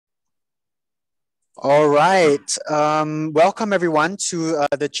All right. Welcome everyone to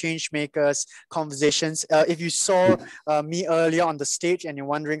the Changemakers Conversations. If you saw me earlier on the stage and you're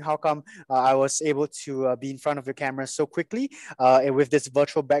wondering how come I was able to be in front of the camera so quickly and with this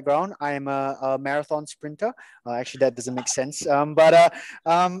virtual background, I am a marathon sprinter. Actually, that doesn't make sense. But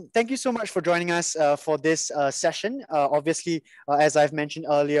thank you so much for joining us for this session. Obviously, as I've mentioned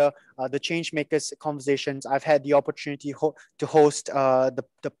earlier, the Changemakers Conversations, I've had the opportunity to host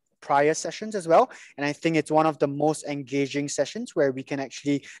the prior sessions as well. And I think it's one of the most engaging sessions where we can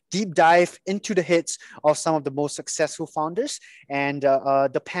actually deep dive into the hits of some of the most successful founders. And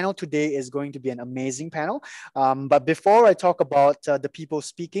the panel today is going to be an amazing panel. But before I talk about the people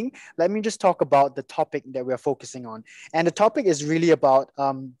speaking, let me just talk about the topic that we're focusing on. And the topic is really about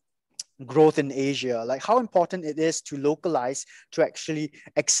growth in Asia, like how important it is to localize to actually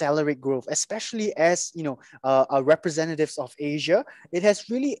accelerate growth, especially as representatives of Asia. It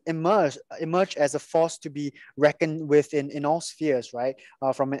has really emerged as a force to be reckoned with in all spheres, right?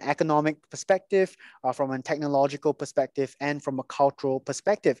 From an economic perspective, from a technological perspective, and from a cultural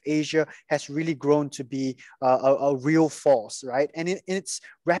perspective, Asia has really grown to be a real force, right? And in its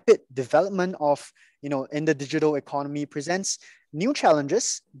rapid development of in the digital economy presents new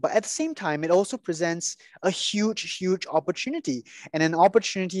challenges, but at the same time, it also presents a huge opportunity, and an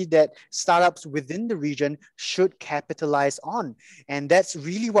opportunity that startups within the region should capitalize on. And that's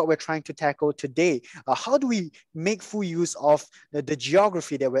really what we're trying to tackle today. How do we make full use of the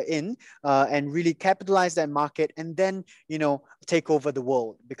geography that we're in and really capitalize that market and then, take over the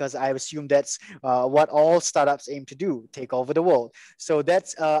world? Because I assume that's what all startups aim to do, take over the world. So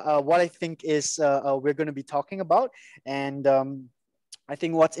that's what I think is we're going to be talking about. And I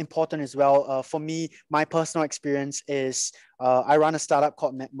think what's important as well for me, my personal experience is I run a startup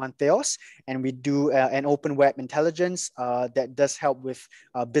called Manteos, and we do an open web intelligence that does help with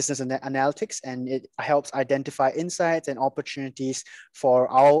business analytics, and it helps identify insights and opportunities for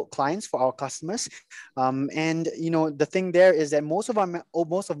our clients, for our customers. And the thing there is that most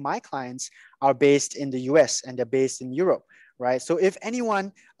of my clients are based in the US and they're based in Europe. Right. So if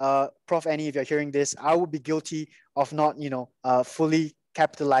anyone, Prof. Annie, if you're hearing this, I would be guilty of not, fully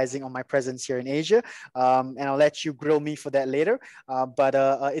capitalizing on my presence here in Asia. And I'll let you grill me for that later. But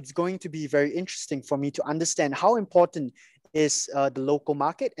it's going to be very interesting for me to understand how important is the local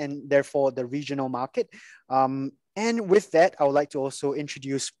market and therefore the regional market. And with that, I would like to also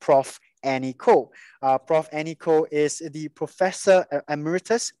introduce Prof. Annie Ko. Prof. Annie Ko is the Professor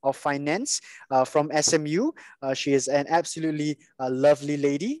Emeritus of Finance from SMU. She is an absolutely lovely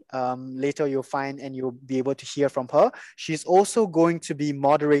lady. Later you'll find and you'll be able to hear from her. She's also going to be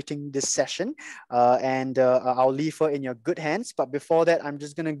moderating this session and I'll leave her in your good hands. But before that, I'm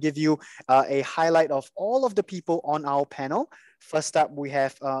just going to give you a highlight of all of the people on our panel. First up, we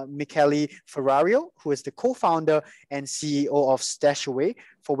have Michele Ferrario, who is the co-founder and CEO of Stashaway,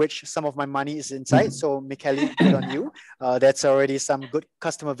 for which some of my money is inside. So Michele, good on you. That's already some good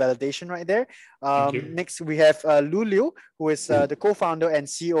customer validation right there. Next, we have Liu Lu, who is the co-founder and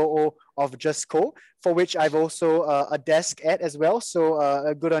COO of JustCo, for which I've also a desk at as well.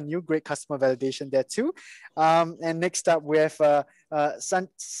 So good on you, great customer validation there too. And next up, we have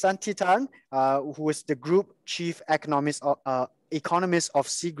Santitarn, who is the Group Chief Economist of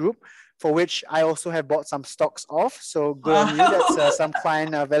C Group, for which I also have bought some stocks of. So good on you. That's some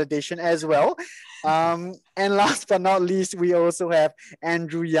client validation as well. And last but not least, we also have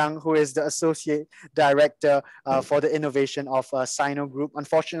Andrew Young, who is the Associate Director for the innovation of Sino Group.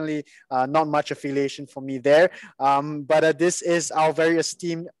 Unfortunately, not much affiliation for me there. But this is our very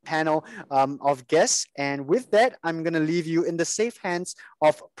esteemed panel of guests. And with that, I'm going to leave you in the safe hands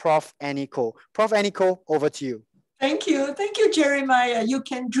of Prof. Annie Ko. Prof. Annie Ko, over to you. Thank you, Jeremiah. You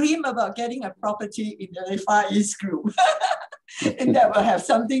can dream about getting a property in the Far East Group. And that will have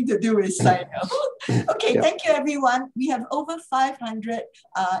something to do with Sino. Okay, thank you, everyone. We have over 500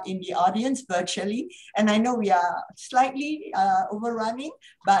 in the audience virtually. And I know we are slightly overrunning,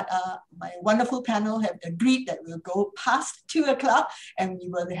 but my wonderful panel have agreed that we'll go past 2 o'clock and we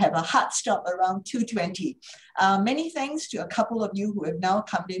will have a hard stop around 2:20. Many thanks to a couple of you who have now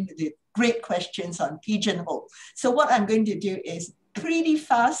come in with the great questions on Pigeonhole. So what I'm going to do is pretty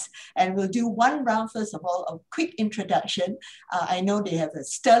fast, and we'll do one round. First of all, a quick introduction. I know they have a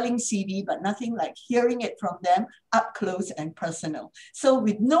sterling CV, but nothing like hearing it from them up close and personal. So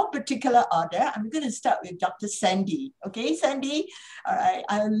with no particular order, I'm going to start with Dr. Sandy. Okay, Sandy, all right,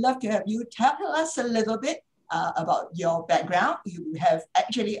 I would love to have you tell us a little bit about your background. You have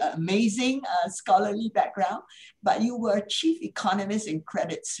actually an amazing scholarly background, but you were chief economist in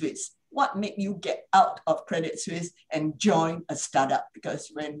Credit Suisse. what made you get out of Credit Suisse and join a startup? Because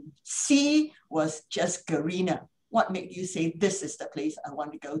when C was just Garena, what made you say, this is the place I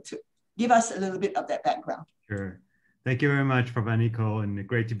want to go to? Give us a little bit of that background. Sure. Thank you very much, Prof. Nico, and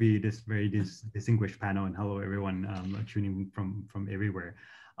great to be this very distinguished panel. And hello, everyone tuning from everywhere.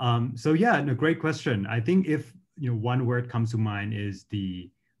 So yeah, no, great question. I think if one word comes to mind is the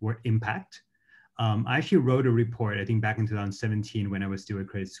word impact. I actually wrote a report, I think back in 2017 when I was still at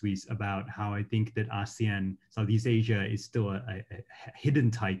Credit Suisse, about how I think that ASEAN, Southeast Asia, is still a hidden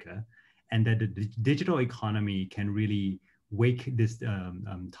tiger, and that the digital economy can really wake this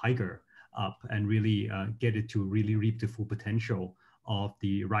tiger up and really get it to really reap the full potential of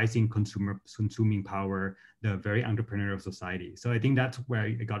the rising consuming power, the very entrepreneurial society. So I think that's where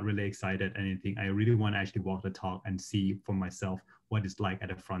I got really excited, and I think I really want to actually walk the talk and see for myself what it's like at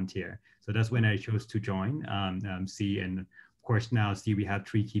the frontier. So that's when I chose to join C, and of course now C, we have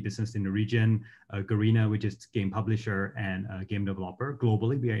 3 key businesses in the region, Garena, which is game publisher and game developer.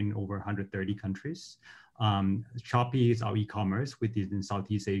 Globally, we are in over 130 countries. Shopee is our e-commerce, which is in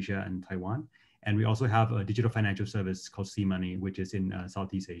Southeast Asia and Taiwan. And we also have a digital financial service called C-Money, which is in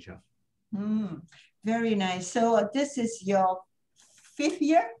Southeast Asia. Very nice. So this is your 5th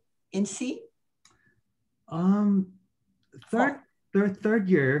year in C? Third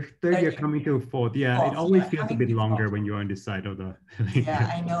year coming to 4th. Yeah, it always feels a bit longer when you're on this side of the.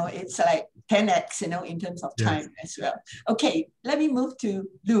 Yeah, I know. It's like 10x, in terms of time as well. Okay, let me move to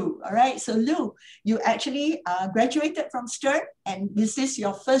Lu. All right. So Lu, you actually graduated from Stern, and this is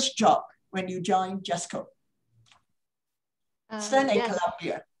your first job when you joined JustCo. Stern and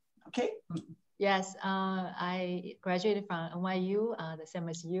Columbia. Okay. Yes, I graduated from NYU, the same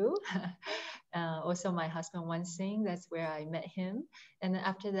as you. Also, my husband Wan Sing, that's where I met him. And then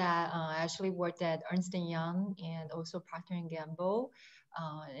after that, I actually worked at Ernst & Young and also Procter & Gamble.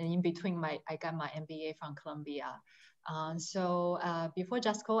 And in between, I got my MBA from Columbia. So before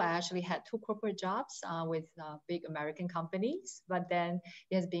JustCo, I actually had 2 corporate jobs with big American companies, but then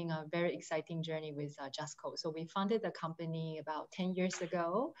it has been a very exciting journey with JustCo. So we founded the company about 10 years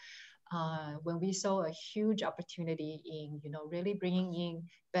ago. When we saw a huge opportunity in, really bringing in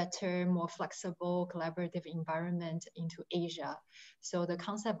better, more flexible, collaborative environment into Asia. So the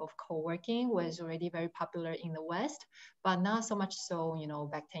concept of co-working was already very popular in the West, but not so much so,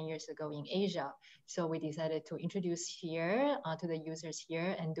 back 10 years ago in Asia. So we decided to introduce here to the users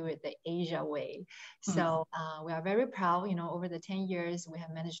here and do it the Asia way. So we are very proud, over the 10 years, we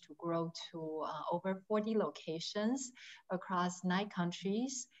have managed to grow to over 40 locations across 9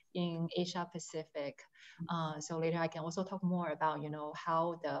 countries in Asia Pacific. So later I can also talk more about,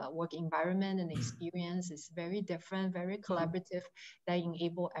 how the work environment and experience is very different, very collaborative, that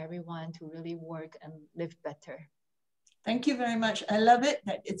enable everyone to really work and live better. Thank you very much. I love it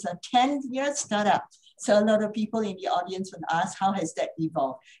that it's a 10-year startup. So a lot of people in the audience will ask, how has that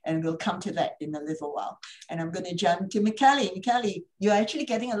evolved? And we'll come to that in a little while. And I'm going to jump to Michele. Michele, you're actually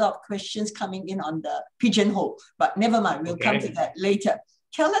getting a lot of questions coming in on the pigeonhole, but never mind, we'll come to that later.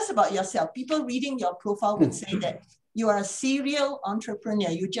 Tell us about yourself. People reading your profile would say that you are a serial entrepreneur.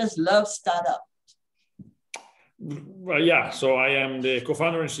 You just love startup. Well, yeah. So I am the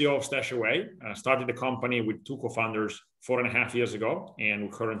co-founder and CEO of StashAway. I started the company with 2 co-founders 4.5 years ago, and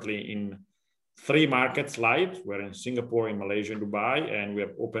we're currently in 3 markets live. We're in Singapore, in Malaysia, and Dubai, and we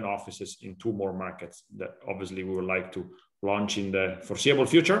have open offices in 2 more markets that obviously we would like to launch in the foreseeable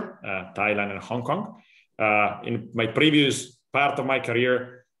future, Thailand and Hong Kong. In my previous part of my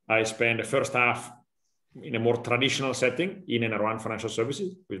career, I spent the first half in a more traditional setting in and around financial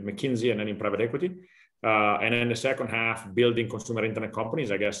services with McKinsey and then in private equity. And then the second half building consumer internet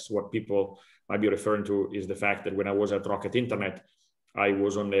companies. I guess what people might be referring to is the fact that when I was at Rocket Internet, I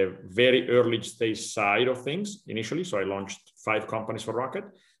was on the very early stage side of things initially. So I launched 5 companies for Rocket.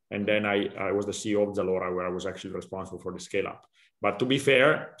 And then I was the CEO of Zalora, where I was actually responsible for the scale up. But to be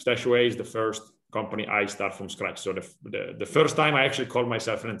fair, StashAway is the first company I start from scratch. So the first time I actually called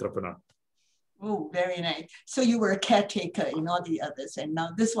myself an entrepreneur. Oh, very nice. So you were a caretaker in all the others, and now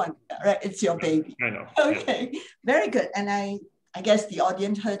this one, right? It's your baby. I know. Okay, yeah. Very good. And I guess the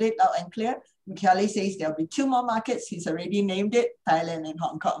audience heard it loud and clear. Michele says there'll be 2 more markets. He's already named it, Thailand and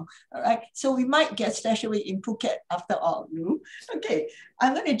Hong Kong. All right. So we might get StashAway in Phuket after all. Okay.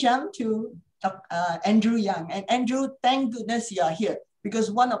 I'm going to jump to Andrew Young. And Andrew, thank goodness you are here, because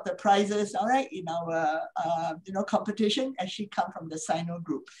one of the prizes, all right, in our competition actually come from the Sino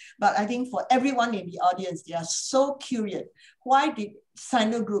Group. But I think for everyone in the audience, they are so curious. Why did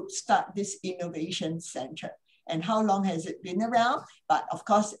Sino Group start this innovation center? And how long has it been around? But of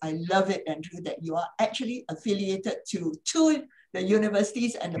course, I love it, Andrew, that you are actually affiliated to 2 the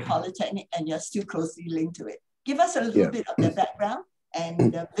universities and the polytechnic, and you're still closely linked to it. Give us a little bit of the background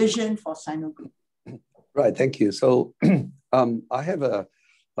and the vision for Sino Group. Right, thank you. So I have a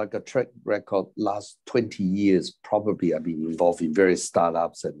track record last 20 years, probably I've been involved in various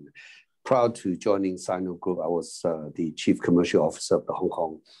startups, and prior to joining Sino Group, I was the Chief Commercial Officer of the Hong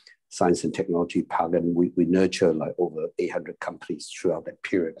Kong Science and Technology Park, and we nurture like over 800 companies throughout that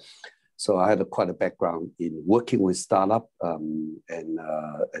period. So I had quite a background in working with startup and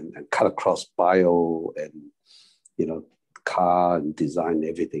cut across bio and, you know, car and design,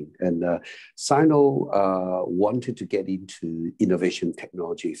 everything. And Sino wanted to get into innovation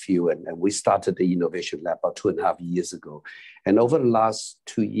technology field, and we started the innovation lab about 2.5 years ago. And over the last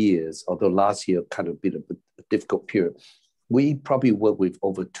 2 years, although last year kind of been a difficult period, we probably work with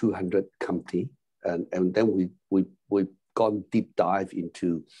over 200 companies, and then we've gone deep dive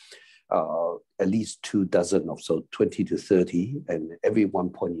into at least 24 of so 20 to 30, and every one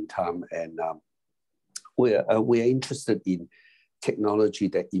point in time. And we are interested in technology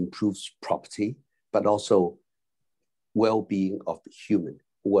that improves property, but also well-being of the human.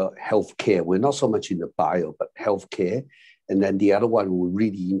 Well, healthcare. We're not so much in the bio, but healthcare. And then the other one we're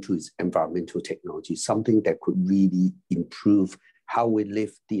really into is environmental technology, something that could really improve how we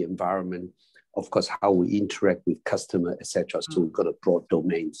live, the environment, of course, how we interact with customers, etc. So we've got a broad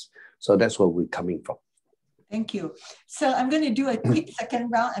domains. So that's where we're coming from. Thank you. So I'm going to do a quick second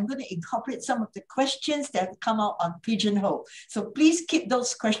round. I'm going to incorporate some of the questions that have come out on Pigeonhole. So please keep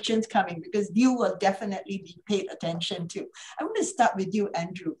those questions coming, because you will definitely be paid attention to. I'm going to start with you,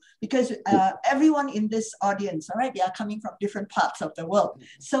 Andrew, because everyone in this audience, all right, they are coming from different parts of the world.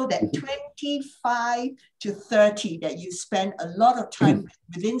 So that 25 to 30 that you spend a lot of time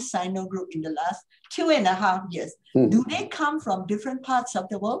within Sino Group in the last 2.5 years, do they come from different parts of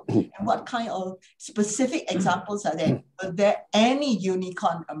the world? And what kind of specific examples are there? Are there any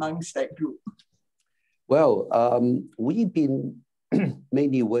unicorn amongst that group? Well, we've been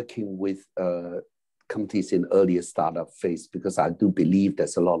mainly working with companies in earlier startup phase, because I do believe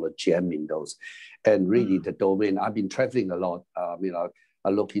there's a lot of gem in those. And really the domain, I've been traveling a lot. You know, I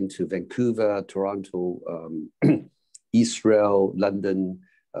look into Vancouver, Toronto, Israel, London,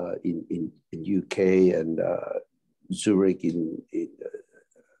 in UK, and Zurich, in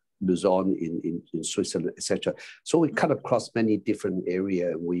Luzon, in Switzerland, etc. So we cut across many different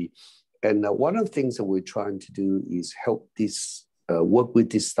areas. And one of the things that we're trying to do is help this work with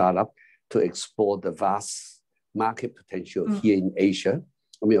this startup to explore the vast market potential here in Asia.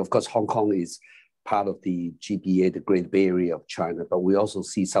 I mean, of course, Hong Kong is part of the GBA, the Great Bay Area of China, but we also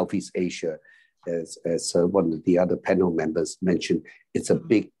see Southeast Asia as one of the other panel members mentioned. It's a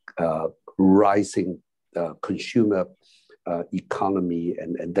big rising consumer economy,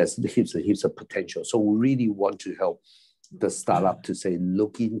 and there's heaps of potential. So we really want to help the startup to say,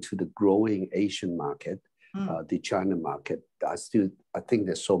 look into the growing Asian market, the China market. I think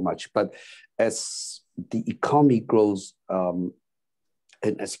there's so much, but as the economy grows, and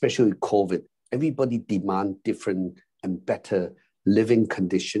especially COVID, everybody demand different and better living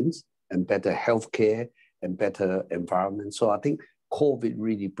conditions and better healthcare and better environment. So I think COVID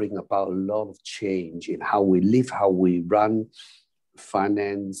really bring about a lot of change in how we live, how we run,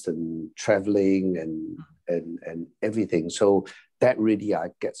 finance and traveling and everything. So that really,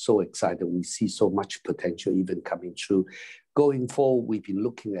 I get so excited. We see so much potential even coming through. Going forward, we've been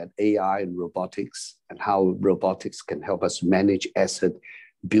looking at AI and robotics and how robotics can help us manage asset,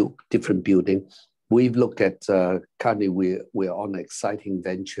 build different building. We've looked at, currently we're on an exciting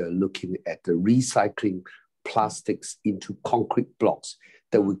venture looking at the recycling plastics into concrete blocks,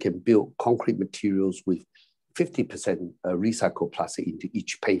 that we can build concrete materials with 50% recycled plastic into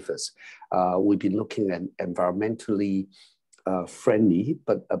each pavers. We've been looking at environmentally friendly,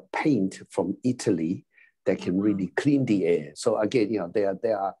 but a paint from Italy that can really clean the air. So again, you know,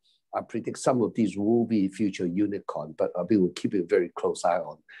 there are, I predict some of these will be future unicorn, but we will keep a very close eye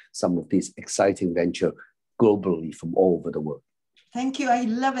on some of these exciting venture globally from all over the world. Thank you. I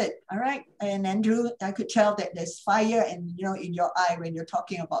love it. All right. And Andrew, I could tell that there's fire and, you know, in your eye when you're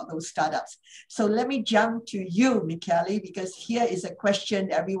talking about those startups. So let me jump to you, Michele, because here is a question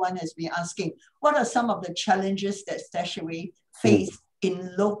everyone has been asking. What are some of the challenges that StashAway face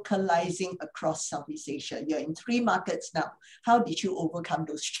in localizing across Southeast Asia? You're in 3 markets now. How did you overcome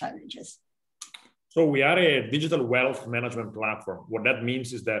those challenges? So we are a digital wealth management platform. What that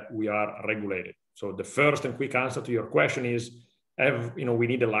means is that we are regulated. So the first and quick answer to your question is, we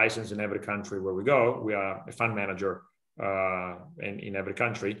need a license in every country where we go. We are a fund manager in every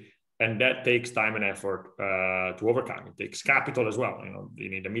country. And that takes time and effort to overcome. It takes capital as well. You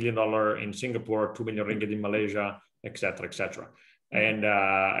need $1 million in Singapore, 2 million ringgit in Malaysia, et cetera, et cetera.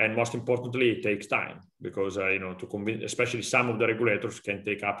 And most importantly, it takes time because, to convince, especially some of the regulators can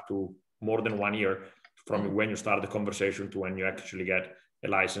take up to more than 1 year from when you start the conversation to when you actually get a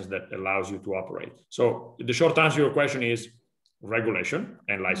license that allows you to operate. So the short answer to your question is regulation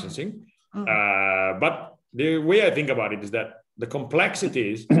and licensing. But the way I think about it is that the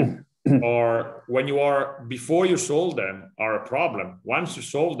complexities or when you are, before you solve them, are a problem. Once you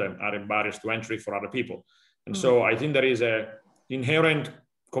solve them, are barriers to entry for other people. And so I think there is a inherent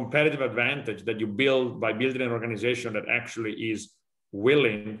competitive advantage that you build by building an organization that actually is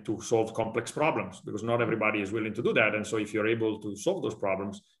willing to solve complex problems, because not everybody is willing to do that. And so if you're able to solve those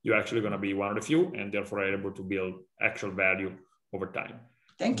problems, you're actually going to be one of the few, and therefore are able to build actual value over time.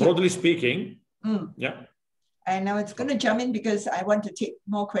 Thank you. Broadly speaking, yeah. And now it's going to jump in because I want to take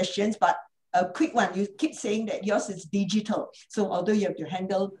more questions, but a quick one. You keep saying that yours is digital. So although you have to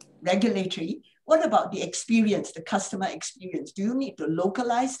handle regulatory, what about the experience, the customer experience? Do you need to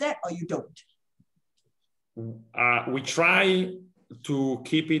localize that or you don't? We try to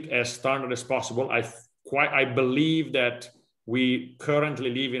keep it as standard as possible. I believe that we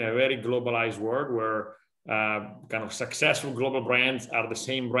currently live in a very globalized world where kind of successful global brands are the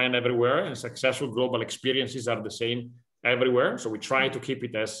same brand everywhere, and successful global experiences are the same everywhere. So we try to keep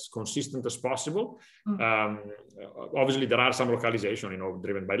it as consistent as possible. Obviously, there are some localization,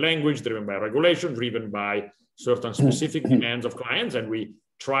 driven by language, driven by regulation, driven by certain specific demands of clients, and we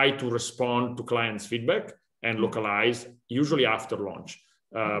try to respond to clients' feedback and localize, usually after launch.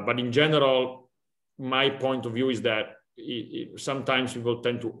 But in general, my point of view is that sometimes people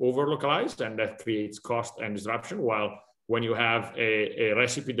tend to over-localize, and that creates cost and disruption, while when you have a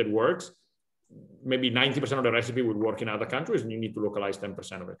recipe that works, maybe 90% of the recipe would work in other countries, and you need to localize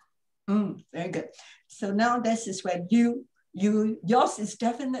 10% of it. Very good. So now this is where yours is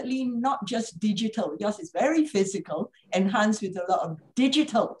definitely not just digital. Yours is very physical, enhanced with a lot of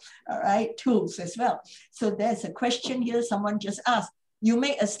digital, tools as well. So there's a question here. Someone just asked, you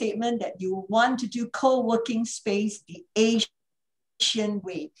made a statement that you want to do co-working space the Asian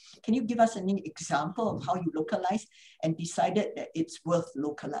way. Can you give us an example of how you localized and decided that it's worth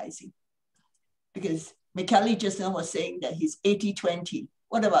localizing? Because Michele just now was saying that he's 80-20.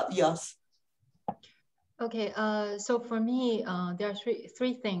 What about yours? Okay, so for me, there are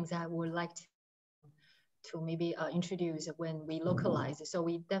three things I would like to maybe introduce when we localize. So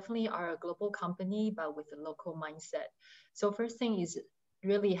we definitely are a global company, but with a local mindset. So first thing is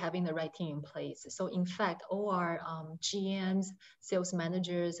really having the right team in place. So in fact, all our GMs, sales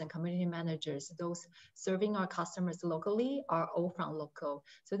managers, and community managers, those serving our customers locally are all from local.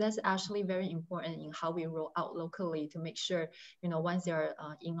 So that's actually very important in how we roll out locally to make sure, once they're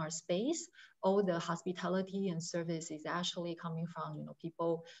in our space, all the hospitality and service is actually coming from,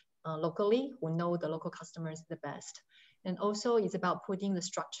 people locally who know the local customers the best. And also it's about putting the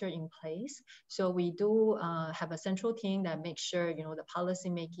structure in place. So we do have a central team that makes sure, the policy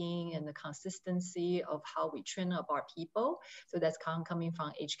making and the consistency of how we train up our people. So that's coming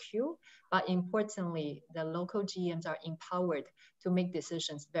from HQ. But importantly, the local GMs are empowered to make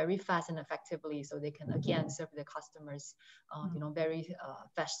decisions very fast and effectively, so they can again serve the customers, very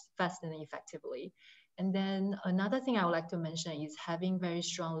fast and effectively. And then another thing I would like to mention is having very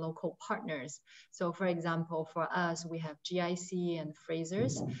strong local partners. So for example, for us, we have GIC and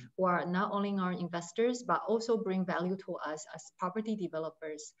Frasers, who are not only our investors, but also bring value to us as property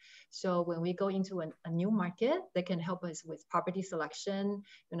developers. So when we go into a new market, they can help us with property selection,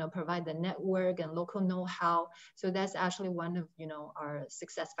 provide the network and local know-how. So that's actually one of, our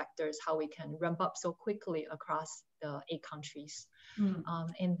success factors, how we can ramp up so quickly across the 8 countries.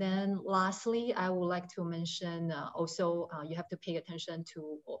 And then lastly, I would like to mention also you have to pay attention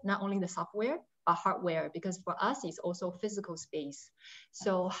to not only the software, but hardware, because for us, it's also physical space.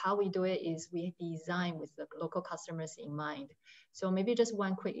 So how we do it is we design with the local customers in mind. So maybe just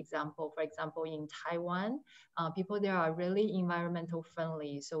one quick example. For example, in Taiwan, people there are really environmental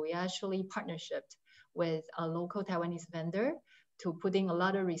friendly. So we actually partnershiped with a local Taiwanese vendor to putting a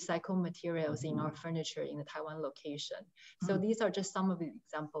lot of recycled materials in our furniture in the Taiwan location. So these are just some of the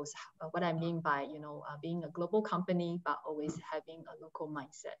examples of what I mean by, being a global company, but always having a local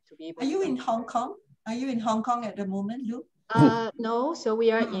mindset to be able. Are you in Hong Kong? Are you in Hong Kong at the moment, Lu? No, so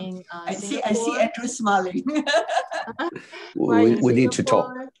we are in I Singapore. I see Andrew smiling. we need to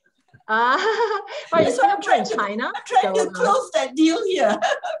talk. Well, I'm trying to China. I'm trying to close that deal here.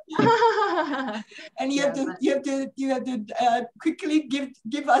 And you have to quickly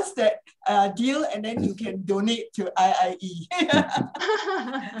give us that deal, and then you can donate to IIE.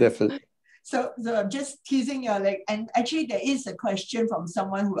 Definitely. So I'm just teasing your leg. And actually, there is a question from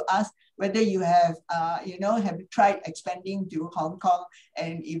someone who asked whether you have, have tried expanding to Hong Kong,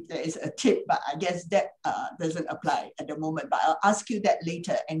 and if there is a tip. But I guess that doesn't apply at the moment. But I'll ask you that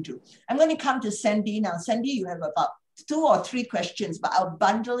later, Andrew. I'm going to come to Sandy now. Sandy, you have about 2 or 3 questions, but I'll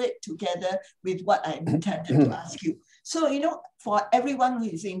bundle it together with what I intended to ask you. So, for everyone who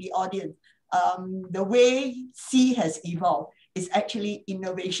is in the audience, the way C has evolved is actually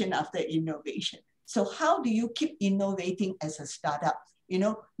innovation after innovation. So how do you keep innovating as a startup?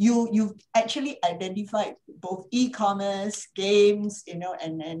 You've actually identified both e-commerce, games,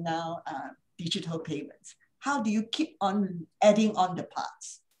 and now digital payments. How do you keep on adding on the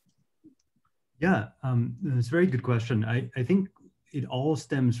parts? Yeah, it's a very good question. I think it all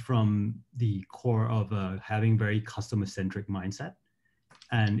stems from the core of having very customer-centric mindset.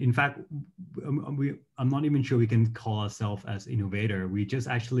 And in fact, I'm not even sure we can call ourselves as innovator. We just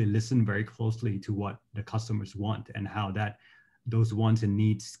actually listen very closely to what the customers want and how those wants and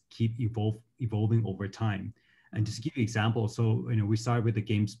needs keep evolving over time. And just to give you an example, so we started with the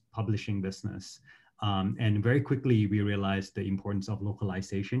games publishing business, and very quickly we realized the importance of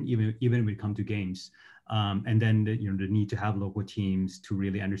localization, even when it comes to games. And then the need to have local teams to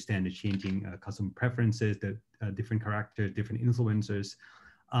really understand the changing customer preferences, the different characters, different influencers.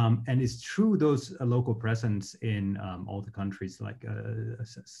 And it's through those local presence in all the countries, like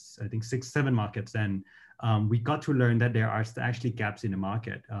I think 6-7 markets, and we got to learn that there are actually gaps in the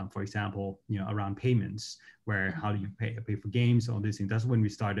market. For example, around payments, where how do you pay for games, all these things. That's when we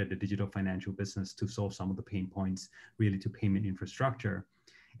started the digital financial business to solve some of the pain points really to payment infrastructure.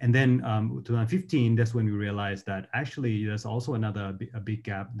 And then 2015, that's when we realized that actually there's also a big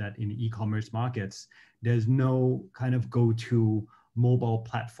gap that in e-commerce markets, there's no kind of go-to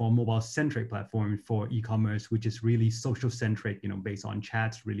mobile-centric platform for e-commerce, which is really social-centric, based on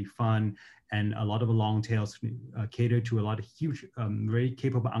chats, really fun, and a lot of the long tails cater to a lot of huge, very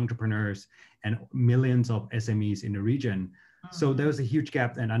capable entrepreneurs and millions of SMEs in the region. So there was a huge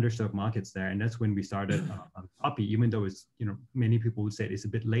gap and underserved markets there, and that's when we started Shopee, even though it's many people would say it's a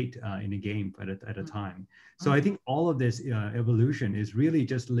bit late in the game at a time. So I think all of this evolution is really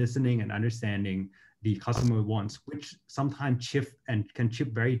just listening and understanding the customer wants, which sometimes can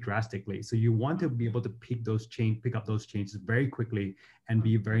shift very drastically. So you want to be able to pick up those changes very quickly and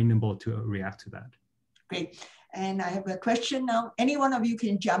be very nimble to react to that. Great. And I have a question now. Any one of you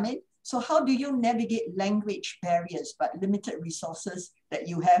can jump in. So how do you navigate language barriers but limited resources that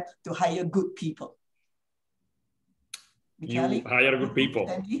you have to hire good people? You hire good people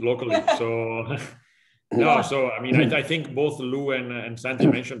locally. So no, so I mean, I think both Lou and Santi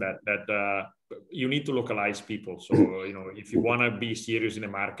mentioned that you need to localize people. So if you want to be serious in a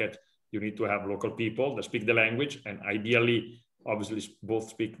market, you need to have local people that speak the language, and ideally, obviously, both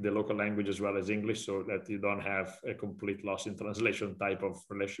speak the local language as well as English, so that you don't have a complete loss in translation type of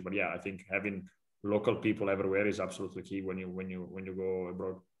relationship. But yeah, I think having local people everywhere is absolutely key when you go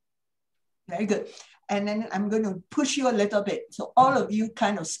abroad. Very good. And then I'm going to push you a little bit. So all of you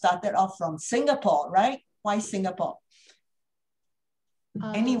kind of started off from Singapore, right? Why Singapore?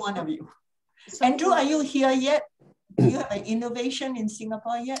 Any one of you? Andrew, are you here yet? Do you have an innovation in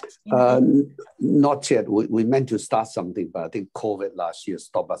Singapore yet? Not yet. We meant to start something, but I think COVID last year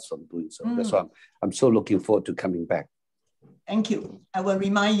stopped us from doing so. That's why I'm so looking forward to coming back. Thank you. I will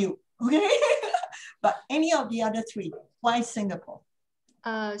remind you. Okay. But any of the other 3, why Singapore?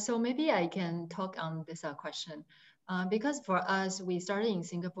 So maybe I can talk on this question. Because for us, we started in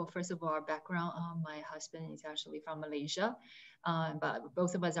Singapore. First of all, our background, my husband is actually from Malaysia, but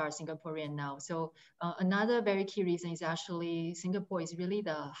both of us are Singaporean now. So another very key reason is actually Singapore is really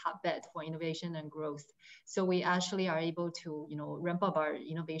the hotbed for innovation and growth. So we actually are able to, ramp up our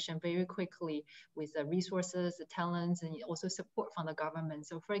innovation very quickly with the resources, the talents, and also support from the government.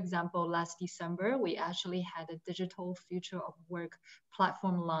 So for example, last December, we actually had a digital future of work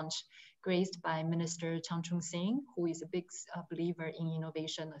platform launch graced by Minister Chang Chung Sing, who is a big believer in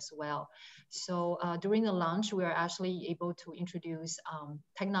innovation as well. So during the launch, we are actually able to introduce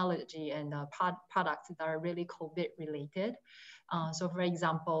technology and products that are really COVID related. So for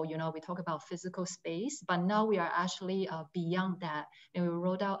example, we talk about physical space, but now we are actually beyond that. And we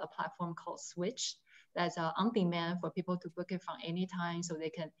rolled out a platform called Switch that's on demand for people to book it from any time, so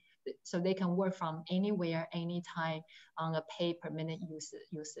they can work from anywhere, anytime on a pay per minute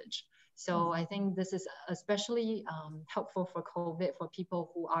usage. So I think this is especially helpful for COVID, for people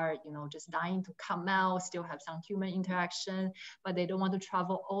who are, just dying to come out, still have some human interaction, but they don't want to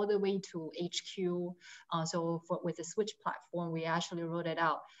travel all the way to HQ. So with the Switch platform, we actually rolled it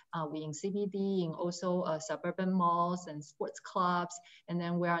out. We in CBD, in also suburban malls and sports clubs. And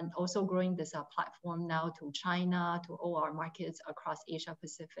then we are also growing this platform now to China, to all our markets across Asia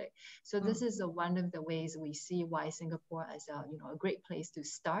Pacific. So this is one of the ways we see why Singapore is a great place to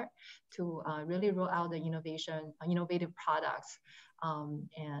start to really roll out the innovative products.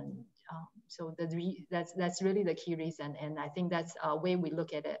 So that's really the key reason. And I think that's a way we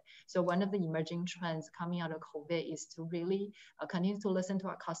look at it. So one of the emerging trends coming out of COVID is to really continue to listen to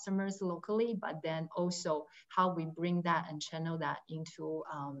our customers locally, but then also how we bring that and channel that into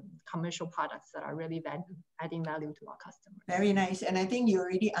commercial products that are really adding value to our customers. Very nice. And I think you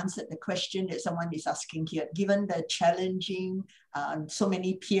already answered the question that someone is asking here. Given the challenging, so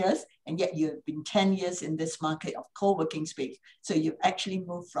many peers, and yet you've been 10 years in this market of co-working space. So you've actually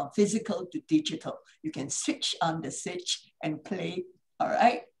moved from physical to digital. You can switch on the switch and play, all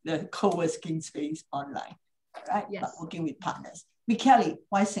right, the co-working space online, all right? Yes. But working with partners. Michele,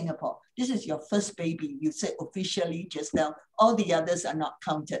 why Singapore? This is your first baby. You said officially just now, all the others are not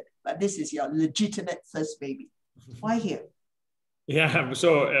counted, but this is your legitimate first baby. Why here? Yeah,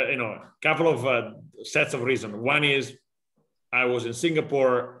 so, a couple of sets of reasons. One is I was in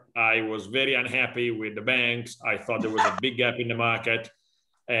Singapore. I was very unhappy with the banks. I thought there was a big gap in the market.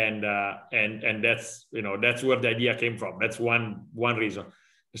 And that's, that's where the idea came from. That's one reason.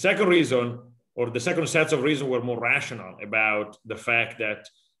 The second reason, or the second set of reasons, were more rational about the fact that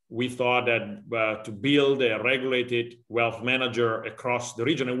we thought that to build a regulated wealth manager across the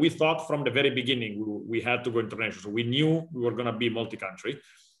region, and we thought from the very beginning we had to go international. So we knew we were going to be multi-country.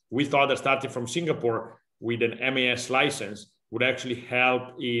 We thought that starting from Singapore with an MAS license would actually help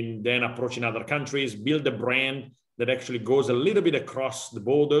in then approaching other countries, build a brand that actually goes a little bit across the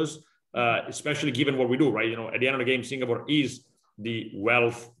borders, especially given what we do, right? At the end of the game, Singapore is the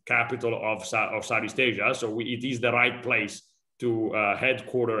wealth capital of Southeast Asia. So it is the right place to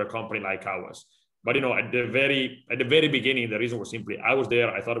headquarter a company like ours. But at the very beginning, the reason was simply I was there.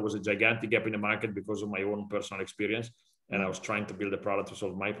 I thought it was a gigantic gap in the market because of my own personal experience, and I was trying to build a product to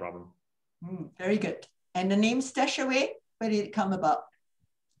solve my problem. Very good. And the name StashAway, where did it come about?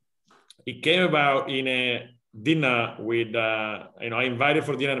 It came about in a dinner with, I invited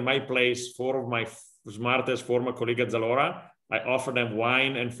for dinner at my place 4 of my smartest former colleagues at Zalora. I offered them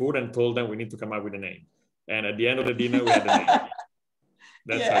wine and food and told them we need to come up with a name. And at the end of the dinner, we had a name.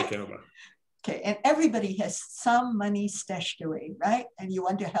 That's how it came about. Okay, and everybody has some money stashed away, right? And you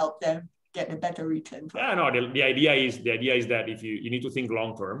want to help them get a better return. Yeah, no, the idea is that if you need to think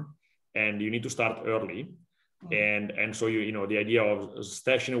long term and you need to start early. And so the idea of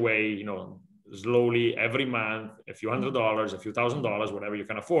stashing away, slowly every month, a few $100s, a few $1,000s, whatever you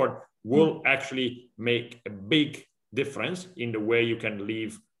can afford, will actually make a big difference in the way you can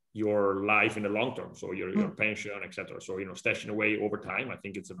live your life in the long term. So your pension, etc. So stashing away over time, I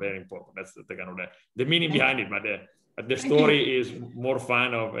think it's a very important. That's the kind of the meaning behind it. But the story is more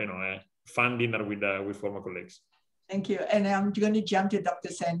fun of a fun dinner with former colleagues. Thank you. And I'm going to jump to Dr.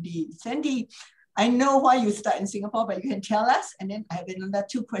 Sandy. Sandy, I know why you start in Singapore, but you can tell us, and then I have another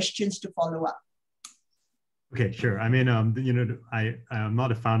 2 questions to follow up. Okay, sure. I mean, I'm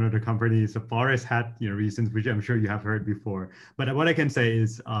not a founder of the company, so Forrest had reasons which I'm sure you have heard before. But what I can say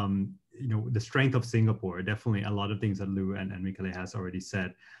is, the strength of Singapore, definitely a lot of things that Liu and Michele has already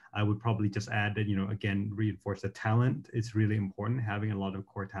said. I would probably just add that, again, reinforce the talent. It's really important, having a lot of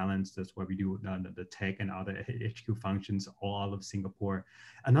core talents. That's why we do the tech and other HQ functions all out of Singapore.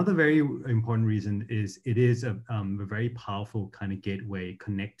 Another very important reason is it is a very powerful kind of gateway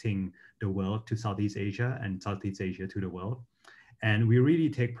connecting the world to Southeast Asia and Southeast Asia to the world. And we really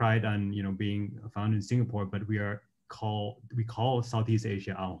take pride on, being founded in Singapore, but we call Southeast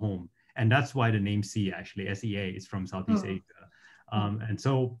Asia our home. And that's why the name SEA, actually, SEA, is from Southeast Asia. And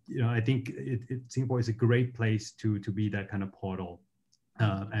so, I think Singapore is a great place to be that kind of portal,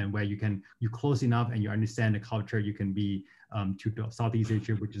 and where you close enough and you understand the culture, you can be to Southeast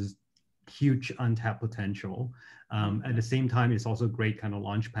Asia, which is huge untapped potential. At the same time, it's also a great kind of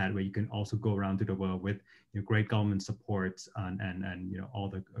launch pad where you can also go around to the world with great government support and all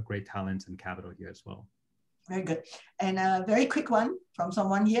the great talents and capital here as well. Very good. And a very quick one from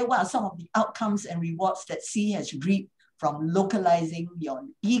someone here. What are some of the outcomes and rewards that SEA has reaped from localizing your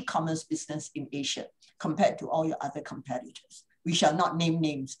e-commerce business in Asia compared to all your other competitors? We shall not name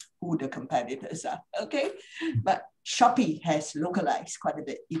names who the competitors are, okay? But Shopee has localized quite a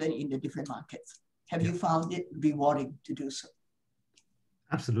bit, even in the different markets. Have you found it rewarding to do so?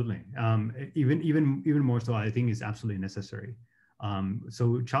 Absolutely. Even more so, I think is absolutely necessary.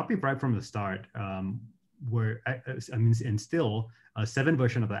 So Shopee right from the start, I mean, and still 7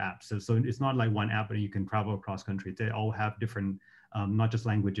 version of the app. So it's not like one app and you can travel across country. They all have different, not just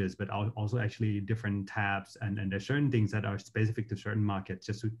languages, but also actually different tabs. And there's certain things that are specific to certain markets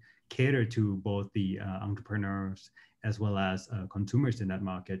just to cater to both the entrepreneurs as well as consumers in that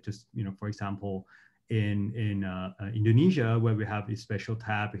market. Just, for example, in Indonesia, where we have a special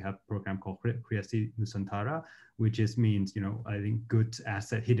tab, we have a program called Kreasi Nusantara, which just means, I think goods,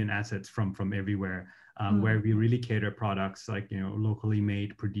 hidden assets from everywhere, where we really cater products like, locally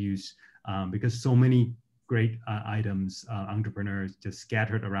made, produced, because so many great items, entrepreneurs just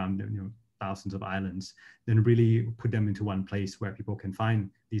scattered around, thousands of islands, then really put them into one place where people can find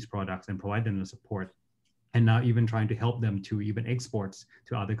these products and provide them the support. And now even trying to help them to even exports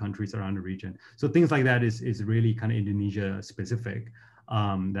to other countries around the region. So things like that is really kind of Indonesia specific,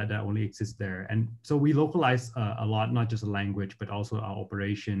 that only exists there. And so we localize a lot, not just the language, but also our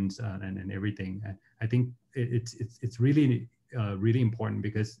operations and everything. And I think it's really really important,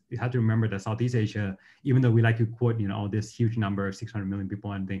 because you have to remember that Southeast Asia, even though we like to quote, all this huge number of 600 million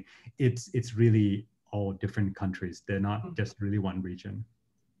people and thing, it's really all different countries. They're not just really one region.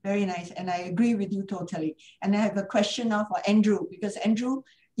 Very nice. And I agree with you totally. And I have a question now for Andrew, because Andrew,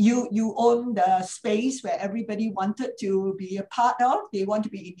 you own the space where everybody wanted to be a part of. They want to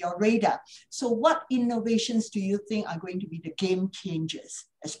be in your radar. So what innovations do you think are going to be the game changers,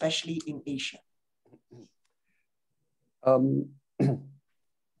 especially in Asia?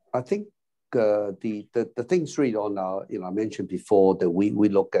 I think the things really on our, I mentioned before that we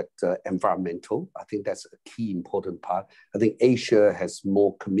look at environmental. I think that's a key important part. I think Asia has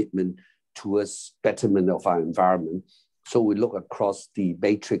more commitment towards betterment of our environment. So we look across the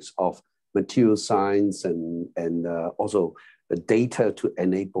matrix of material science and also the data to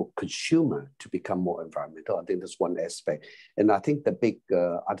enable consumer to become more environmental. I think that's one aspect. And I think the big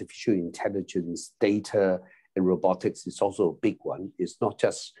artificial intelligence, data and robotics is also a big one. It's not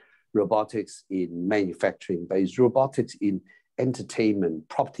just robotics in manufacturing, but it's robotics in entertainment,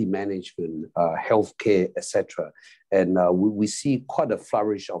 property management, healthcare, etc. And we see quite a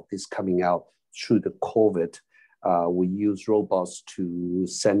flourish of this coming out through the COVID. We use robots to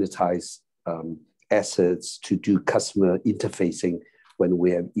sanitize assets, to do customer interfacing when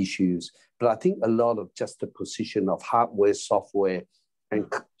we have issues. But I think a lot of just the position of hardware, software, and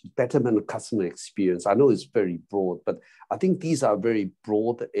betterment of customer experience. I know it's very broad, but I think these are very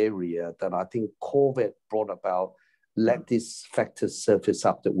broad area that I think COVID brought about. Let these factors surface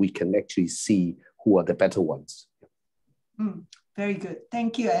up that we can actually see who are the better ones. Very good.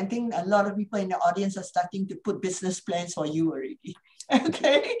 Thank you. I think a lot of people in the audience are starting to put business plans for you already.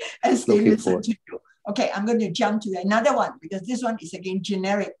 Okay, as they listen to you. Okay, I'm going to jump to another one, because this one is again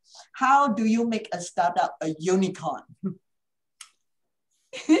generic. How do you make a startup a unicorn?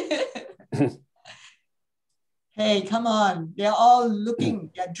 Hey, come on. They're all looking,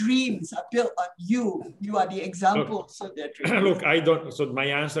 their dreams are built on you. You are the example. Look, I don't, so my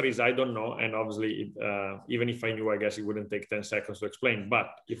answer is I don't know. And obviously, even if I knew, I guess it wouldn't take 10 seconds to explain. But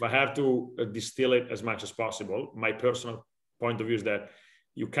if I have to distill it as much as possible, my personal point of view is that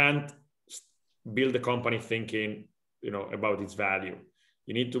you can't build a company thinking, about its value.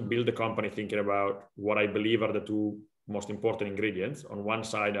 You need to build a company thinking about what I believe are the two most important ingredients. On one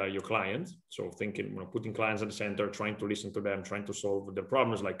side are your clients. So thinking, putting clients at the center, trying to listen to them, trying to solve their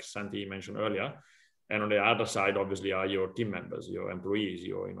problems like Santi mentioned earlier. And on the other side, obviously, are your team members, your employees,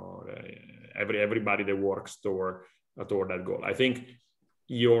 everybody that works toward that goal. I think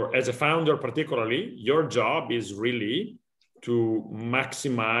as a founder, particularly, your job is really to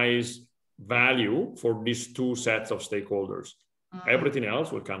maximize value for these two sets of stakeholders. Everything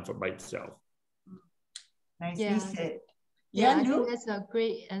else will come by itself. Nicely said. Yeah, I think that's a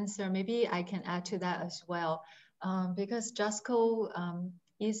great answer. Maybe I can add to that as well, because JustCo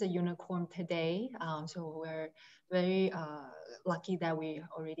is a unicorn today. So we're very lucky that we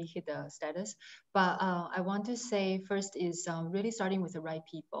already hit the status. But I want to say first is really starting with the right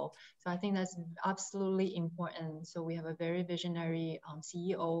people. So I think that's absolutely important. So we have a very visionary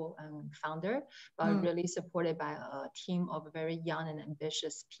CEO and founder, but really supported by a team of very young and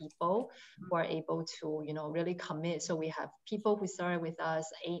ambitious people who are able to, really commit. So we have people who started with us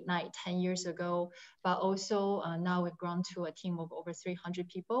 8, 9, 10 years ago, but also now we've grown to a team of over 300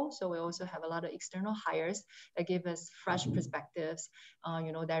 people. So we also have a lot of external hires that give us fresh perspectives,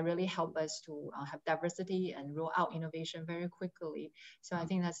 that really help us to have diversity and roll out innovation very quickly. So I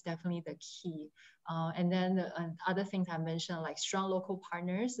think that's definitely the key. And then other things I mentioned, like strong local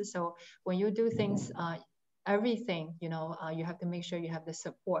partners. So when you do things everything, you know, you have to make sure you have the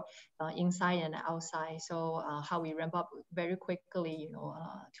support inside and outside. So how we ramp up very quickly, you know,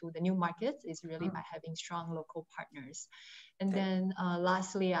 to the new markets is really by having strong local partners. And then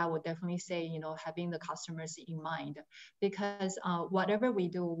lastly, I would definitely say, you know, having the customers in mind, because whatever we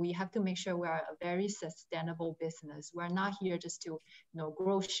do, we have to make sure we are a very sustainable business. We're not here just to, you know,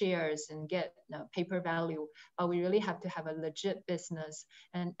 grow shares and get paper value, but we really have to have a legit business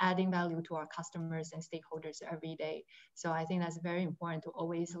and adding value to our customers and stakeholders every day. So I think that's very important to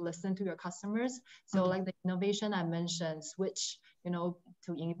always listen to your customers. So like the innovation I mentioned, switch, you know,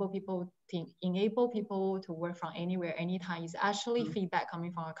 to enable people to work from anywhere, anytime, is actually feedback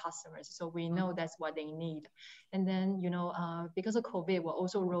coming from our customers. So we know that's what they need. And then, you know, because of COVID, we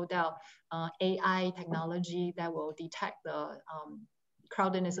also rolled out AI technology that will detect the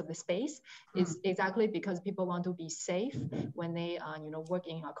crowdedness of the space. Is exactly because people want to be safe when they you know, work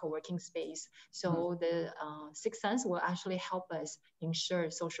in a co-working space. So the Sixth Sense will actually help us ensure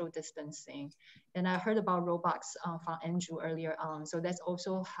social distancing. And I heard about robots from Andrew earlier on. So that's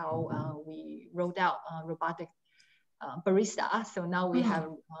also how we rolled out robotic barista. So now we have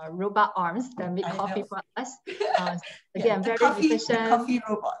robot arms that make coffee for us. Again, very efficient. Coffee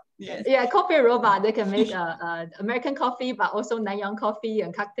robot. Yes. Yeah, coffee robot. They can make American coffee, but also Nanyang coffee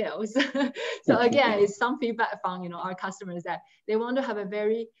and cocktails. So again, it's some feedback from, you know, our customers that they want to have a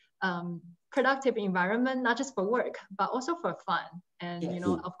very productive environment, not just for work, but also for fun. And you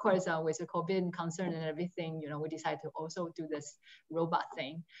know, of course, with the COVID concern and everything, you know, we decided to also do this robot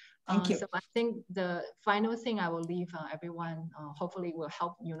thing. Thank you. So I think the final thing I will leave everyone, hopefully will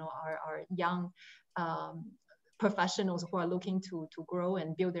help, you know, our young professionals who are looking to grow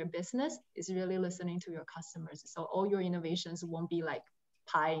and build their business, is really listening to your customers. So all your innovations won't be like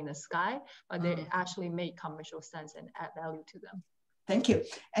pie in the sky, but they actually make commercial sense and add value to them. Thank you.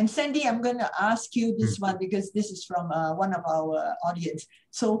 And Sandy, I'm going to ask you this one because this is from one of our audience.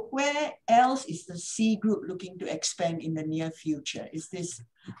 So where else is the C Group looking to expand in the near future? Is this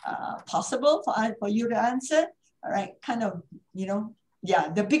possible for you to answer? All right, kind of, you know, yeah,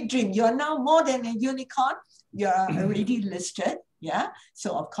 the big dream. You're now more than a unicorn. You're already listed. Yeah.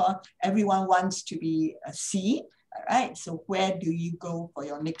 So of course, everyone wants to be a C. All right. So where do you go for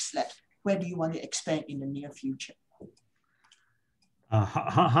your next step? Where do you want to expand in the near future?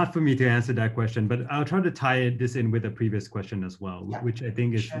 Hard for me to answer that question, but I'll try to tie this in with the previous question as well, which I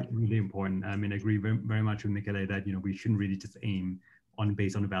think is really important. I mean, I agree very much with Nicolai that, you know, we shouldn't really just aim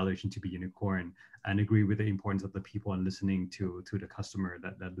based on the valuation to be unicorn, and agree with the importance of the people and listening to the customer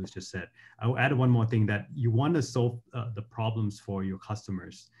that Liz just said. I will add one more thing, that you want to solve the problems for your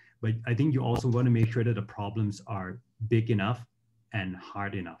customers, but I think you also want to make sure that the problems are big enough and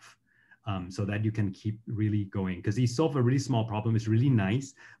hard enough. So that you can keep really going, because you solve a really small problem is really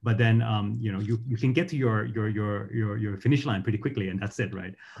nice, but then you know, you can get to your finish line pretty quickly, and that's it,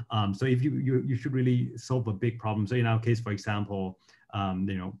 right? So if you should really solve a big problem. So in our case, for example,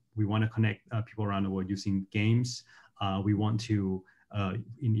 you know, we want to connect people around the world using games. We want to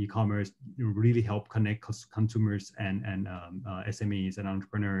in e-commerce, really help connect consumers and SMEs and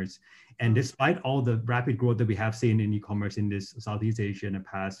entrepreneurs. And despite all the rapid growth that we have seen in e-commerce in this Southeast Asia in the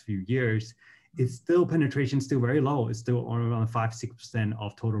past few years, it's still penetration still very low. It's still around 5-6%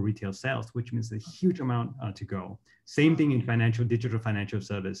 of total retail sales, which means a huge amount to go. Same thing in digital financial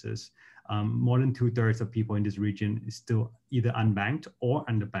services. More than 2/3 of people in this region is still either unbanked or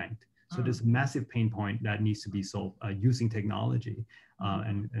underbanked. So there's a massive pain point that needs to be solved using technology,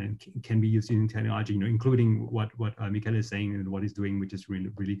 and can be used using technology, you know, including what Michael is saying and what he's doing, which is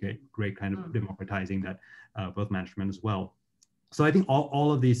really great kind of democratizing that wealth management as well. So I think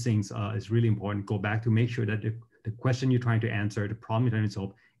all of these things is really important. Go back to make sure that the question you're trying to answer, the problem you're trying to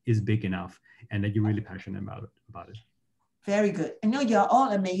solve, is big enough, and that you're really passionate about it. Very good. I know you're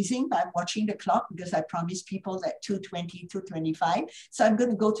all amazing, but I'm watching the clock because I promised people that 2:20, 2:25. So I'm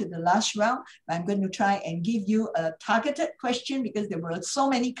going to go to the last round. I'm going to try and give you a targeted question because there were so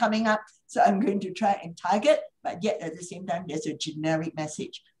many coming up. So I'm going to try and target, but yet at the same time, there's a generic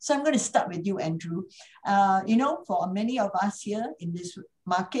message. So I'm going to start with you, Andrew. You know, for many of us here in this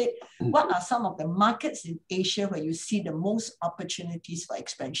market, what are some of the markets in Asia where you see the most opportunities for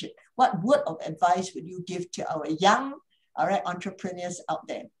expansion? What word of advice would you give to our young entrepreneurs out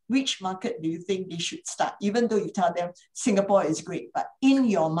there? Which market do you think they should start? Even though you tell them Singapore is great, but in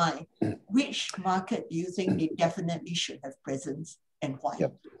your mind, which market do you think they definitely should have presence, and why?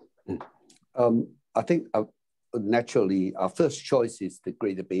 Yep. I think naturally our first choice is the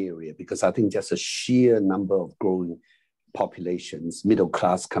Greater Bay Area, because I think there's a sheer number of growing populations, middle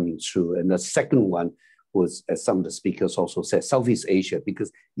class coming through. And the second one was, as some of the speakers also said, Southeast Asia,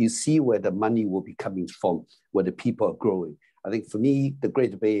 because you see where the money will be coming from, where the people are growing. I think for me, the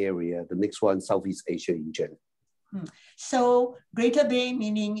Greater Bay Area, the next one, Southeast Asia in general. So Greater Bay,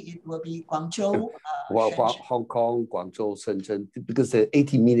 meaning it will be Guangzhou, Hong Kong, Guangzhou, Shenzhen, because there are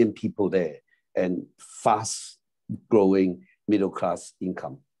 80 million people there and fast growing middle class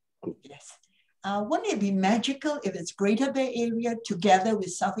income group. Yes. Wouldn't it be magical if it's Greater Bay Area together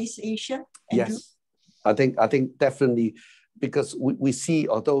with Southeast Asia? Andrew? Yes, I think definitely, because we see,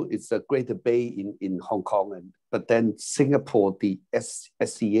 although it's a Greater Bay in Hong Kong, but then Singapore, the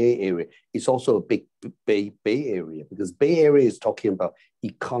SCA area, is also a big Bay area, because Bay Area is talking about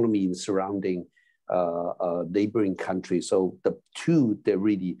economy in surrounding neighboring countries. So the two, they're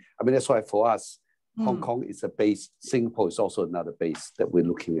really, I mean, that's why for us, Hong Kong is a base, Singapore is also another base that we're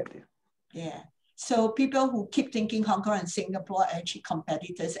looking at there. Yeah. So people who keep thinking Hong Kong and Singapore are actually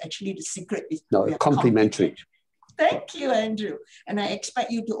competitors, actually the secret is complementary. Thank you, Andrew. And I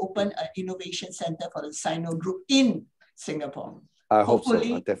expect you to open an innovation center for the Sino Group in Singapore. I hope so.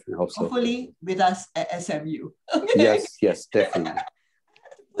 I definitely hope so. Hopefully with us at SMU. Okay? Yes, definitely.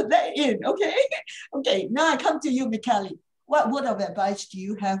 Put that in, okay? Okay, now I come to you, Michele. What word of advice do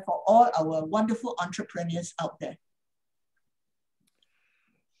you have for all our wonderful entrepreneurs out there?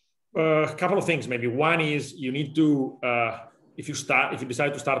 A couple of things, maybe. One is you need to, if you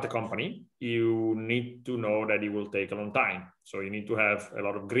decide to start a company, you need to know that it will take a long time. So you need to have a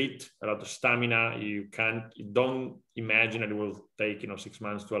lot of grit, a lot of stamina. You don't imagine that it will take 6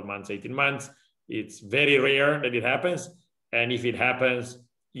 months, 12 months, 18 months. It's very rare that it happens. And if it happens,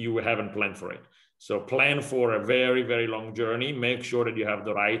 you haven't planned for it. So plan for a very, very long journey. Make sure that you have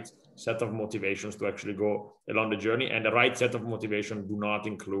the right set of motivations to actually go along the journey. And the right set of motivation do not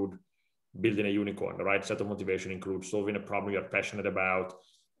include building a unicorn. The right set of motivation includes solving a problem you're passionate about,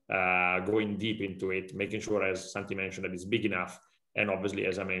 going deep into it, making sure, as Santi mentioned, that it's big enough. And obviously,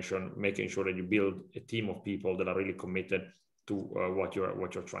 as I mentioned, making sure that you build a team of people that are really committed to what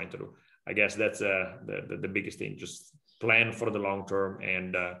you're trying to do. I guess that's the biggest thing. Just plan for the long term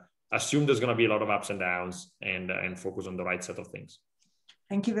and assume there's going to be a lot of ups and downs, and focus on the right set of things.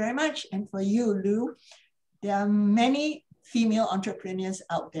 Thank you very much. And for you, Liu, there are many female entrepreneurs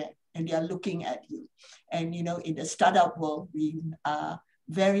out there, and they are looking at you. And in the startup world, we are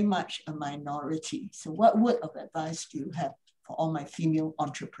very much a minority. So what word of advice do you have for all my female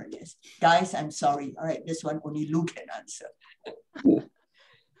entrepreneurs? Guys, I'm sorry. All right, this one only Liu can answer.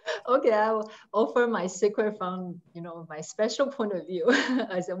 Okay, I will offer my secret from my special point of view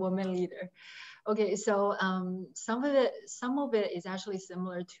as a woman leader. Okay, so some of it is actually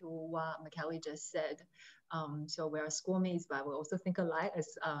similar to what Michele just said. So we are schoolmates, but we also think alike as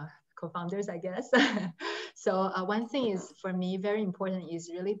co-founders, I guess. So one thing is, for me, very important is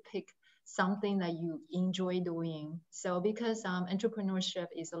really pick something that you enjoy doing. So because entrepreneurship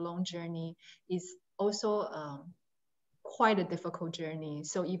is a long journey, it's also quite a difficult journey.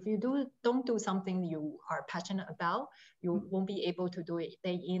 So if you don't do something you are passionate about, you won't be able to do it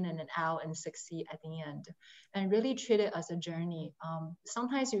day in and out and succeed at the end. And really treat it as a journey.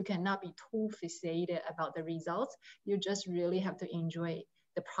 Sometimes you cannot be too fixated about the results. You just really have to enjoy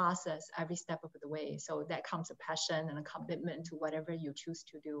the process every step of the way. So that comes a passion and a commitment to whatever you choose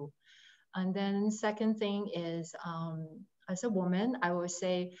to do. And then second thing is, as a woman, I would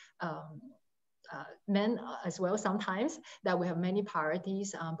say, men as well sometimes, that we have many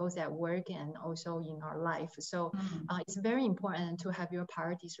priorities both at work and also in our life. So it's very important to have your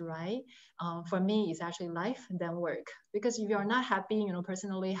priorities right. For me, it's actually life then work, because if you're not happy,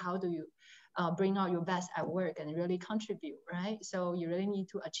 personally, how do you bring out your best at work and really contribute, right? So you really need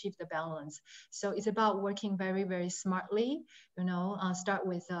to achieve the balance. So it's about working very, very smartly, start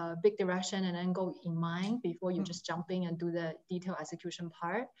with a big direction and then go in mind before you just jump in and do the detailed execution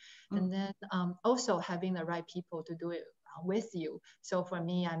part. And then also having the right people to do it with you. So for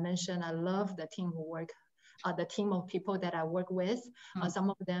me, I mentioned I love the team who work the team of people that I work with. Some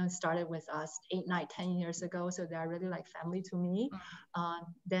of them started with us 8, 9, 10 years ago. So they're really like family to me.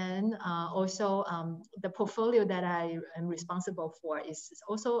 Then also the portfolio that I am responsible for is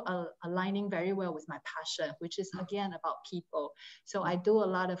also aligning very well with my passion, which is again about people. So I do a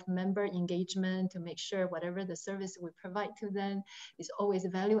lot of member engagement to make sure whatever the service we provide to them is always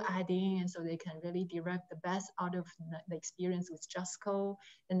value adding. And so they can really direct the best out of the experience with JustCo.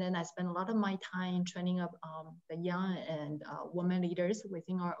 And then I spend a lot of my time training up the young and women leaders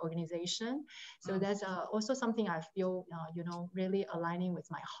within our organization. So that's also something I feel, really aligning with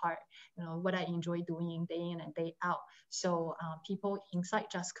my heart, what I enjoy doing day in and day out. So people inside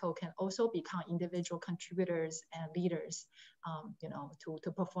JustCo can also become individual contributors and leaders.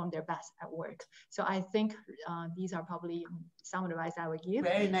 to perform their best at work. So I think these are probably some advice I would give.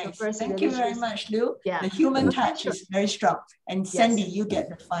 Very nice. So first, thank you very much, Liu. Yeah. The human touch is very strong. And Sandy, yes. you get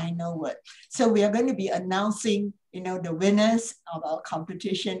the final word. So we are going to be announcing, the winners of our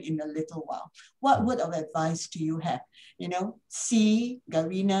competition in a little while. What word of advice do you have? C,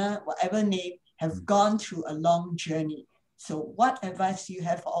 Garina, whatever name, have gone through a long journey. So what advice do you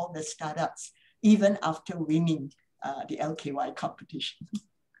have for all the startups, even after winning the LKY competition?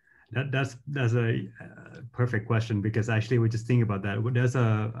 That's a perfect question, because actually we just think about that. There's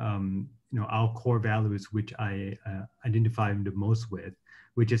our core values, which I identify the most with,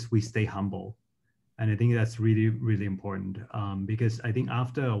 which is we stay humble. And I think that's really, really important, because I think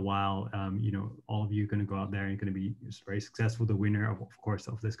after a while, all of you are going to go out there and going to be very successful. The winner, of course,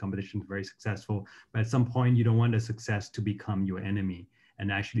 of this competition is very successful. But at some point, you don't want the success to become your enemy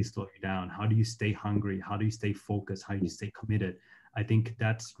and actually slow you down. How do you stay hungry? How do you stay focused? How do you stay committed? I think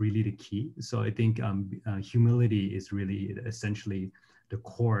that's really the key. So I think humility is really essentially the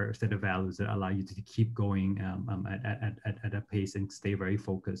core set of values that allow you to keep going at a pace and stay very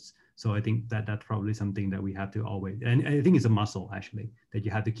focused. So I think that's probably something that we have to always, and I think it's a muscle actually, that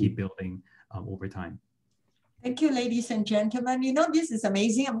you have to keep building over time. Thank you, ladies and gentlemen. This is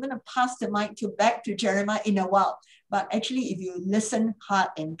amazing. I'm going to pass the mic back to Jeremiah in a while. But actually, if you listen hard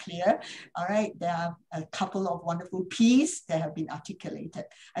and clear, all right, there are a couple of wonderful P's that have been articulated.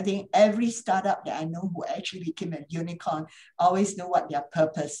 I think every startup that I know who actually became a unicorn always know what their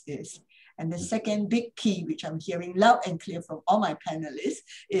purpose is. And the second big P, which I'm hearing loud and clear from all my panelists,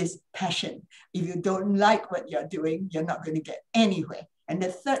 is passion. If you don't like what you're doing, you're not going to get anywhere. And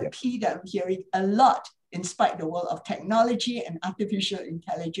the third P that I'm hearing a lot, in spite of the world of technology and artificial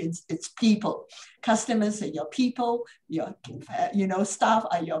intelligence, it's people. Customers are your people, your staff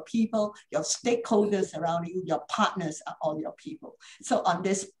are your people, your stakeholders around you, your partners are all your people. So on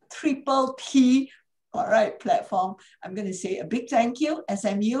this triple P, all right, platform, I'm going to say a big thank you.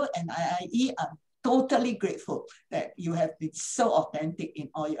 SMU and IIE are totally grateful that you have been so authentic in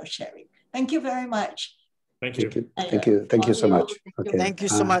all your sharing. Thank you very much. Thank you. Thank you so much. Okay. Thank you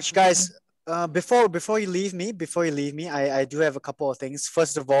so much, guys. Before you leave me, I do have a couple of things.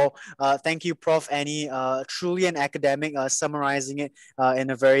 First of all, thank you, Prof. Annie, truly an academic, summarizing it in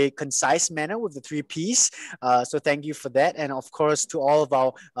a very concise manner with the 3 Ps. So thank you for that. And of course, to all of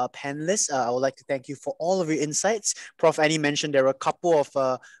our panelists, I would like to thank you for all of your insights. Prof. Annie mentioned there were a couple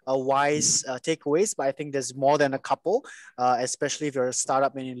of wise takeaways, but I think there's more than a couple, especially if you're a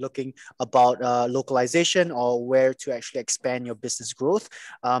startup and you're looking about localization or where to actually expand your business growth.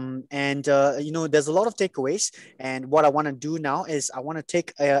 There's a lot of takeaways, and what I want to do now is I want to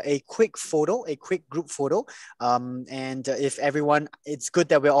take a quick photo, a quick group photo. If everyone, it's good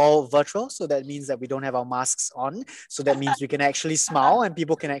that we're all virtual, so that means that we don't have our masks on. So that means we can actually smile and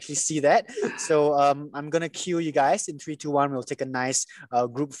people can actually see that. So I'm going to cue you guys in 3, 2, 1. We'll take a nice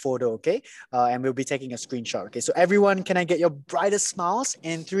group photo, okay? And we'll be taking a screenshot, okay? So everyone, can I get your brightest smiles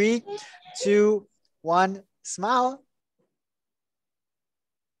in 3, 2, 1, smile.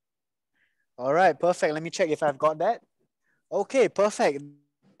 All right, perfect. Let me check if I've got that. Okay, perfect.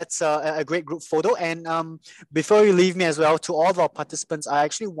 That's a great group photo. And before you leave me as well, to all of our participants, I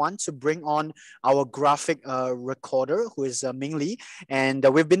actually want to bring on our graphic recorder, who is Ming Lee. And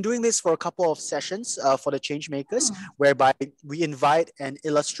we've been doing this for a couple of sessions for the Changemakers, whereby we invite an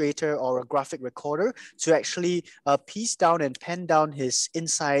illustrator or a graphic recorder to actually piece down and pen down his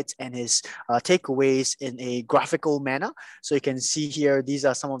insights and his takeaways in a graphical manner. So you can see here, these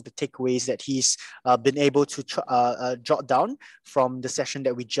are some of the takeaways that he's been able to jot down from the session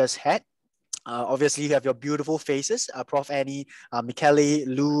that we just had. Obviously, you have your beautiful faces, Prof. Annie, Michele,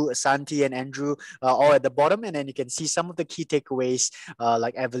 Lou, Santi, and Andrew, all at the bottom. And then you can see some of the key takeaways,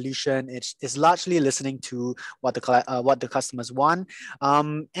 like evolution. It's largely listening to what the customers want.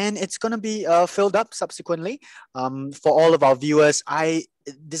 And it's going to be filled up subsequently. For all of our viewers,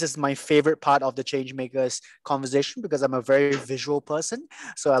 this is my favorite part of the Changemakers conversation because I'm a very visual person.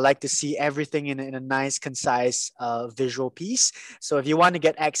 So I like to see everything in a nice, concise visual piece. So if you want to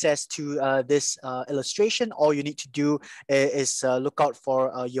get access to this illustration, all you need to do is look out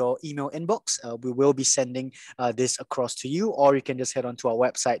for your email inbox. We will be sending this across to you, or you can just head on to our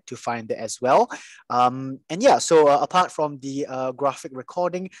website to find it as well. So apart from the graphic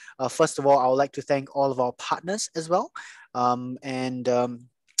recording, first of all, I would like to thank all of our partners as well.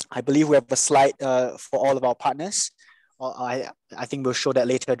 I believe we have a slide for all of our partners. I think we'll show that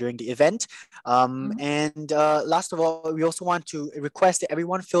later during the event. Last of all, we also want to request that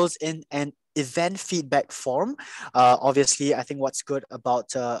everyone fills in an event feedback form. Obviously, I think what's good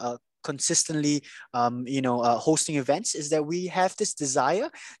about consistently, hosting events is that we have this desire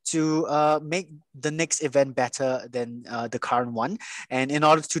to make the next event better than the current one. And in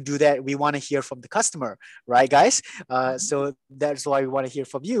order to do that, we want to hear from the customer, right, guys? So that's why we want to hear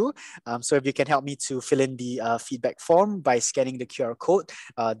from you. So if you can help me to fill in the feedback form by scanning the QR code,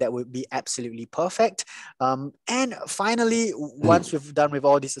 that would be absolutely perfect. And finally, once we've done with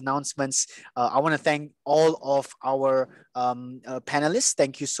all these announcements, I want to thank all of our panelists.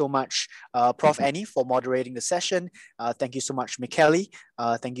 Thank you so much, Prof. Annie, for moderating the session. Thank you so much, Michele.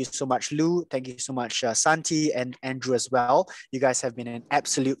 Thank you so much, Lou. Thank you so much, Santi and Andrew as well. You guys have been an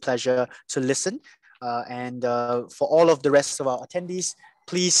absolute pleasure to listen. And for all of the rest of our attendees,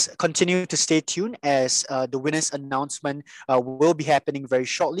 please continue to stay tuned as the winner's announcement will be happening very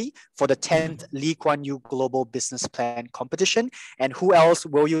shortly for the 10th Lee Kuan Yew Global Business Plan Competition. And who else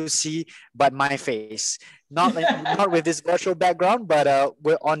will you see but my face? Not with this virtual background, but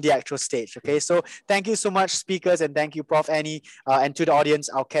we're on the actual stage. Okay, so thank you so much, speakers, and thank you, Prof. Annie, and to the audience.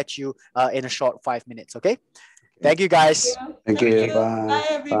 I'll catch you in a short 5 minutes. Okay, thank you, guys. Thank you. Bye, Bye.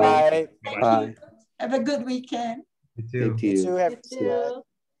 everyone. Bye. Thank Bye. you. Have a good weekend. You too. Thank you. You too. You too.